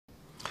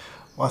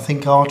Well, I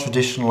think our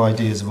traditional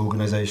ideas of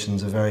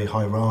organisations are very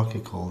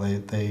hierarchical.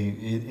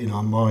 In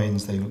our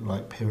minds, they look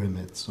like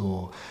pyramids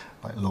or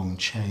like long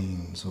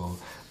chains, or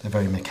they're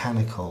very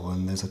mechanical,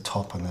 and there's a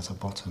top and there's a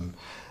bottom.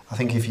 I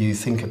think if you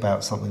think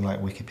about something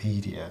like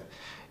Wikipedia,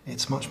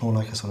 it's much more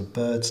like a sort of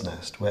bird's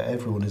nest where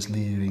everyone is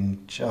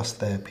leaving just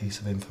their piece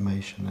of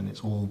information and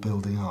it's all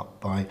building up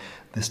by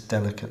this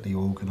delicately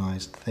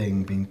organised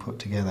thing being put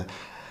together.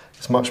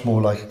 It's much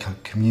more like a kind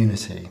of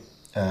community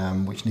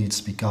which needs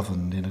to be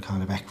governed in a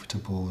kind of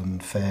equitable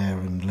and fair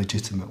and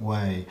legitimate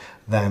way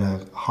than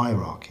a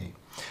hierarchy.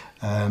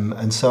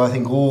 And so I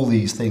think all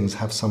these things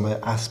have some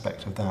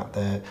aspect of that.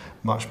 They're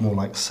much more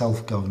like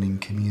self-governing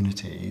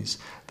communities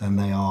than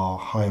they are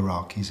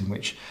hierarchies in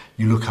which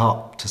you look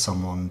up to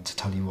someone to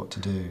tell you what to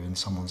do and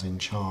someone's in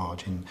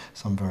charge in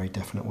some very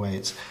definite way.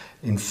 It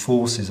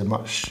enforces a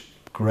much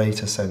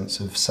greater sense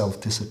of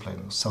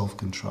self-discipline,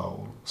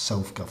 self-control,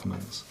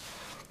 self-governance.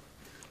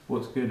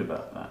 What's good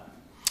about that?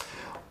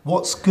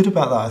 What's good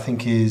about that, I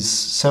think, is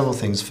several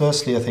things.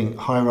 Firstly, I think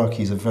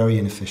hierarchies are very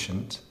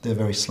inefficient. They're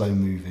very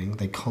slow-moving.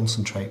 They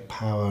concentrate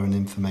power and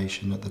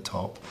information at the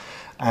top.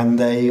 And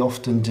they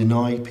often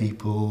deny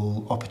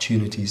people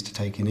opportunities to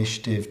take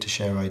initiative, to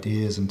share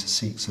ideas and to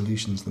seek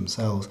solutions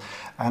themselves.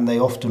 And they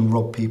often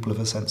rob people of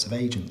a sense of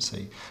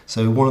agency.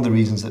 So one of the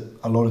reasons that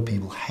a lot of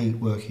people hate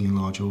working in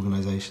large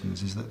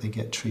organisations is that they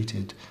get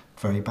treated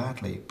very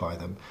badly by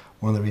them.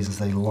 One of the reasons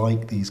they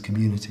like these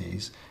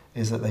communities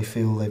is that they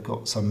feel they've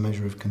got some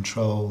measure of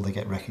control, they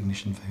get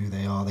recognition for who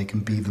they are, they can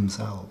be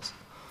themselves.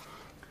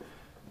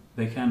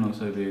 They can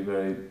also be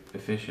very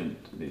efficient,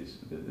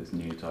 this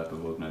new type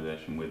of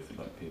organisation, with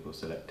like people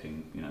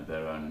selecting,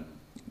 their own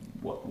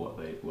what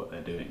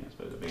they're doing, I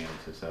suppose, being able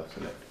to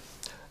self-select.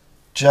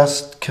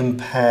 Just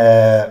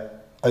compare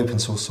open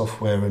source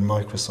software and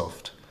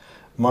Microsoft.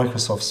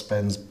 Microsoft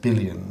spends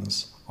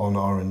billions on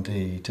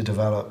R&D to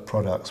develop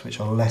products which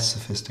are less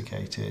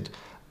sophisticated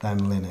than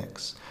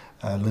Linux.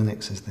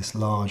 Linux is this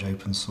large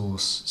open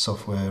source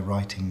software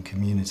writing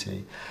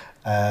community.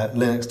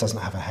 Linux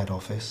doesn't have a head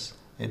office.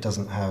 It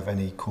doesn't have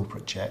any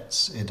corporate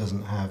jets. It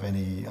doesn't have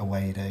any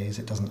away days.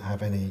 It doesn't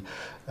have any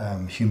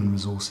human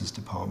resources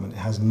department. It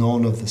has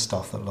none of the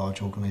stuff that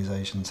large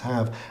organisations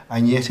have,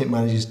 and yet it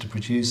manages to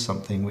produce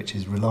something which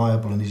is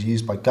reliable and is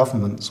used by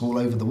governments all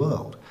over the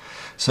world.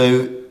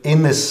 So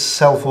in this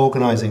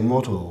self-organising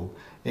model,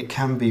 it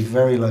can be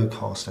very low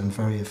cost and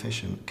very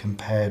efficient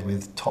compared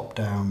with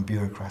top-down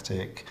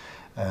bureaucratic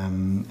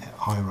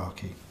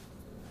hierarchy.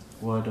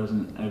 Why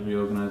doesn't every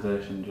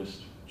organisation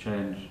just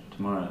change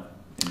tomorrow?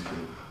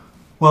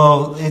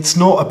 Well, it's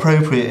not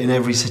appropriate in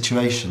every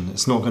situation.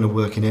 It's not going to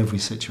work in every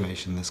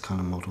situation, this kind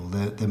of model.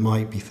 There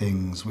might be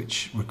things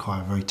which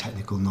require very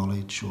technical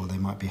knowledge, or they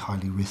might be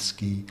highly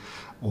risky,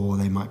 or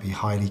they might be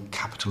highly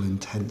capital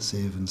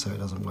intensive, and so it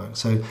doesn't work.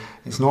 So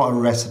it's not a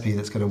recipe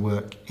that's going to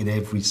work in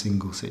every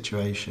single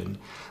situation.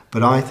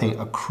 But I think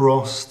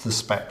across the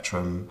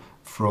spectrum,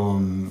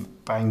 from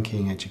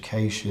banking,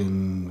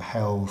 education,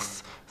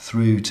 health,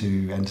 through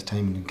to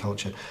entertainment and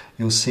culture,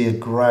 you'll see a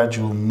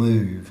gradual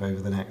move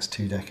over the next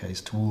 2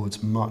 decades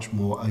towards much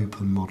more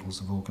open models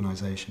of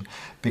organisation,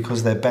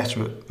 because they're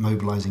better at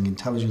mobilising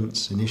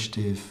intelligence,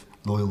 initiative,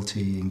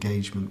 loyalty,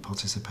 engagement,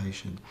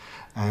 participation.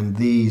 And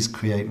these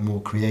create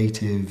more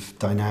creative,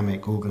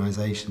 dynamic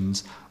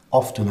organisations,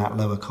 often at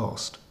lower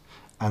cost.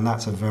 And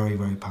that's a very,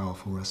 very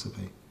powerful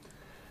recipe.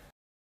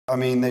 I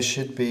mean, there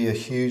should be a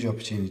huge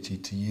opportunity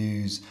to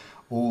use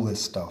all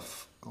this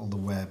stuff, all the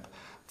web,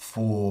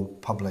 for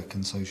public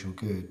and social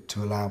good,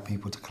 to allow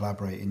people to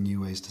collaborate in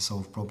new ways to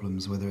solve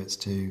problems, whether it's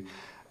to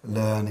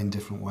learn in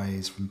different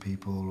ways from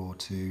people, or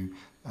to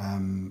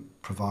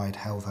provide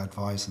health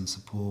advice and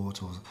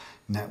support, or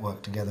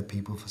network together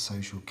people for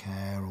social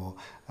care, or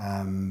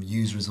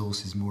use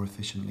resources more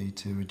efficiently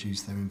to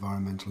reduce their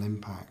environmental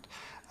impact.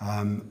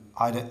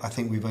 I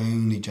think we've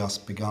only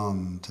just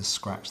begun to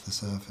scratch the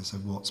surface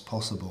of what's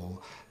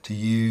possible to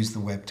use the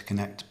web to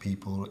connect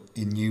people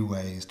in new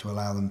ways, to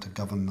allow them to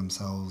govern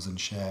themselves and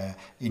share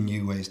in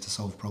new ways to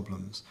solve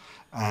problems.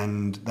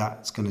 And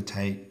that's going to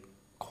take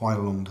quite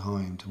a long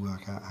time to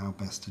work out how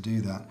best to do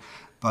that.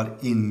 But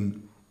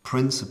in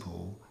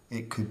principle,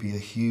 it could be a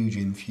huge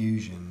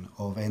infusion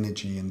of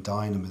energy and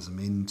dynamism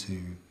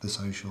into the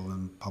social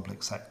and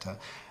public sector,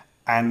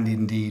 and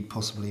indeed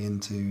possibly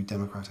into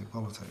democratic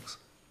politics.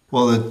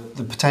 Well,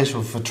 the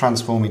potential for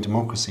transforming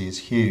democracy is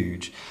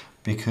huge,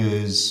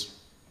 because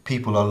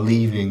people are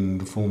leaving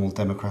the formal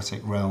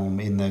democratic realm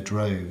in their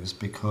droves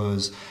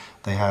because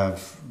they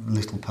have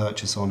little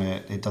purchase on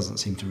it. It doesn't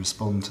seem to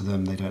respond to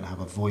them. They don't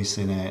have a voice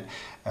in it.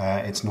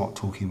 It's not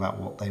talking about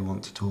what they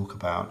want to talk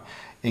about.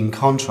 In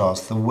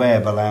contrast, the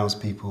web allows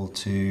people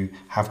to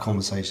have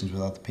conversations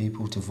with other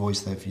people, to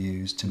voice their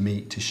views, to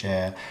meet, to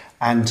share,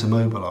 and to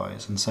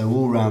mobilise. And so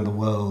all around the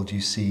world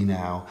you see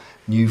now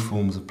new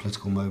forms of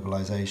political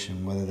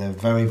mobilisation, whether they're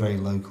very, very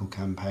local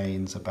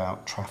campaigns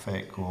about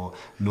traffic or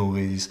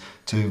noise,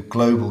 to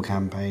global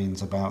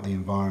campaigns about the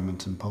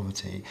environment and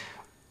poverty.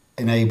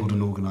 enabled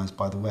and organised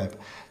by the web.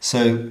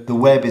 So the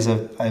web is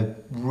a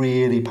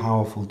really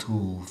powerful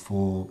tool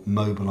for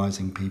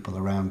mobilising people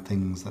around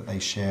things that they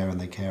share and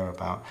they care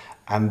about.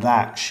 And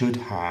that should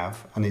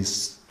have, and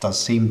does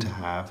seem to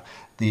have,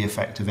 the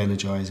effect of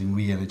energising,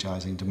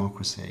 re-energising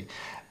democracy.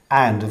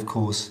 And of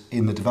course,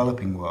 in the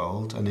developing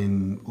world and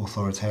in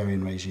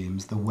authoritarian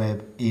regimes, the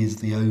web is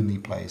the only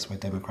place where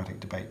democratic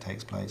debate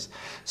takes place.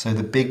 So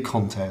the big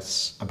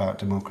contests about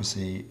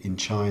democracy in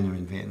China,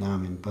 in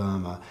Vietnam, in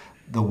Burma,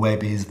 the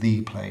web is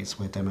the place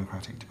where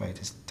democratic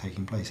debate is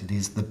taking place. It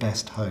is the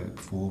best hope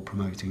for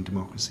promoting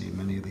democracy in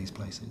many of these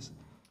places.